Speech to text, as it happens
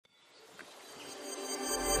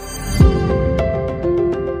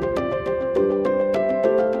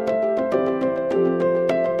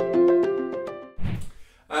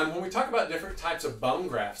types of bone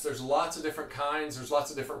grafts. There's lots of different kinds. There's lots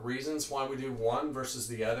of different reasons why we do one versus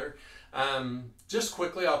the other. Just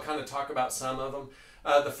quickly, I'll kind of talk about some of them.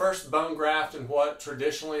 The first bone graft and what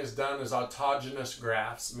traditionally is done is autogenous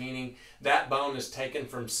grafts, meaning that bone is taken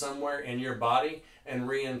from somewhere in your body and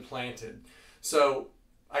reimplanted. So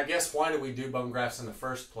I guess why do we do bone grafts in the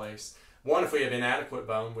first place? One, if we have inadequate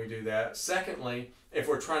bone, we do that. Secondly, if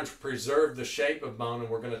we're trying to preserve the shape of bone and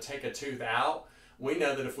we're going to take a tooth out, we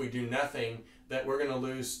know that if we do nothing, that we're going to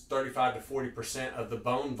lose 35 to 40% of the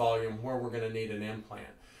bone volume where we're going to need an implant.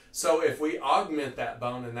 So if we augment that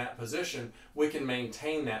bone in that position, we can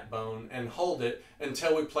maintain that bone and hold it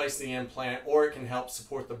until we place the implant, or it can help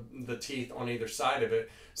support the teeth on either side of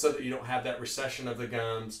it so that you don't have that recession of the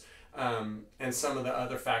gums and some of the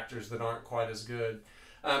other factors that aren't quite as good.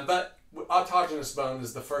 But autogenous bone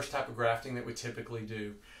is the first type of grafting that we typically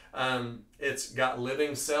do. It's got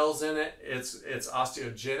living cells in it. It's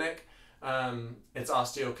osteogenic. It's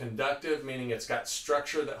osteoconductive, meaning it's got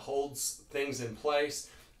structure that holds things in place.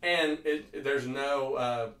 And there's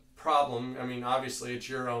no problem. I mean, obviously, it's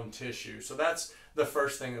your own tissue. So that's the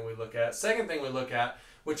first thing that we look at. Second thing we look at,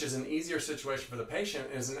 which is an easier situation for the patient,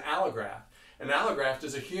 is an allograft. An allograft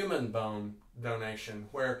is a human bone donation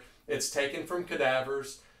where it's taken from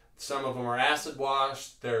cadavers. Some of them are acid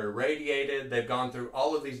washed, they're irradiated, they've gone through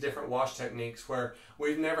all of these different wash techniques where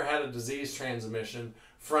we've never had a disease transmission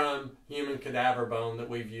from human cadaver bone that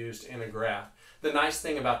we've used in a graft. The nice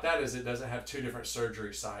thing about that is it doesn't have two different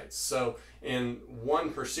surgery sites. So in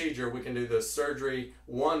one procedure, we can do the surgery,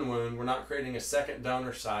 one wound. We're not creating a second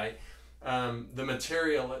donor site. The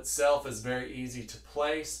material itself is very easy to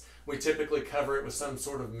place. We typically cover it with some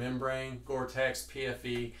sort of membrane, Gore-Tex,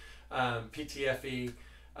 PFE, PTFE.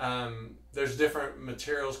 There's different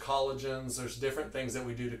materials, collagens. There's different things that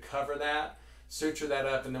we do to cover that, suture that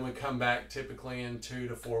up, and then we come back typically in 2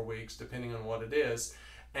 to 4 weeks, depending on what it is.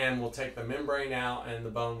 And we'll take the membrane out and the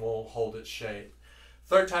bone will hold its shape.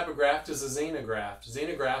 Third type of graft is a xenograft.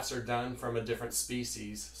 Xenografts are done from a different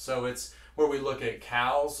species. So it's where we look at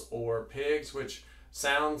cows or pigs, which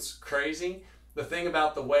sounds crazy. The thing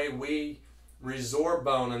about the way we resorb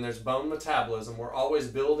bone, and there's bone metabolism, we're always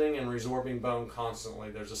building and resorbing bone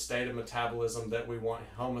constantly. There's a state of metabolism that we want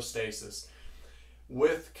homeostasis.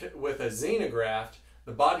 With a xenograft,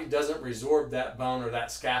 the body doesn't resorb that bone or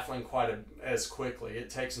that scaffolding quite as quickly. It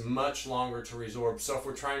takes much longer to resorb. So if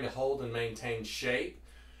we're trying to hold and maintain shape,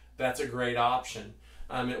 that's a great option.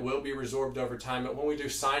 It will be resorbed over time, but when we do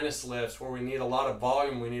sinus lifts where we need a lot of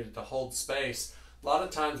volume, we need it to hold space, a lot of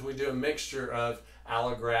times we do a mixture of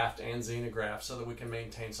allograft and xenograft so that we can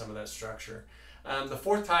maintain some of that structure. The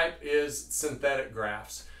fourth type is synthetic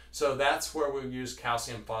grafts. So that's where we'll use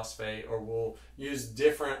calcium phosphate, or we'll use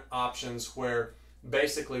different options where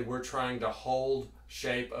basically we're trying to hold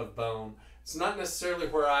shape of bone. It's not necessarily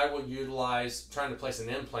where I will utilize trying to place an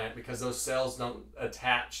implant, because those cells don't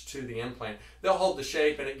attach to the implant. They'll hold the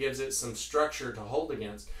shape and it gives it some structure to hold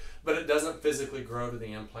against, but it doesn't physically grow to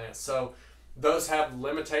the implant. So those have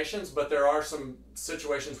limitations, but there are some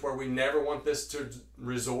situations where we never want this to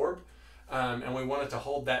resorb, and we want it to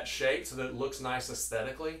hold that shape so that it looks nice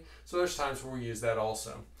aesthetically. So there's times where we use that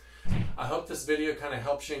also. I hope this video kind of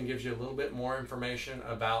helps you and gives you a little bit more information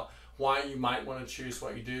about why you might want to choose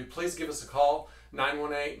what you do. Please give us a call,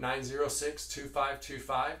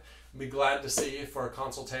 918-906-2525. Be glad to see you for a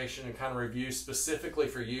consultation and kind of review specifically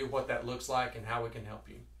for you what that looks like and how we can help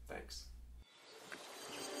you. Thanks.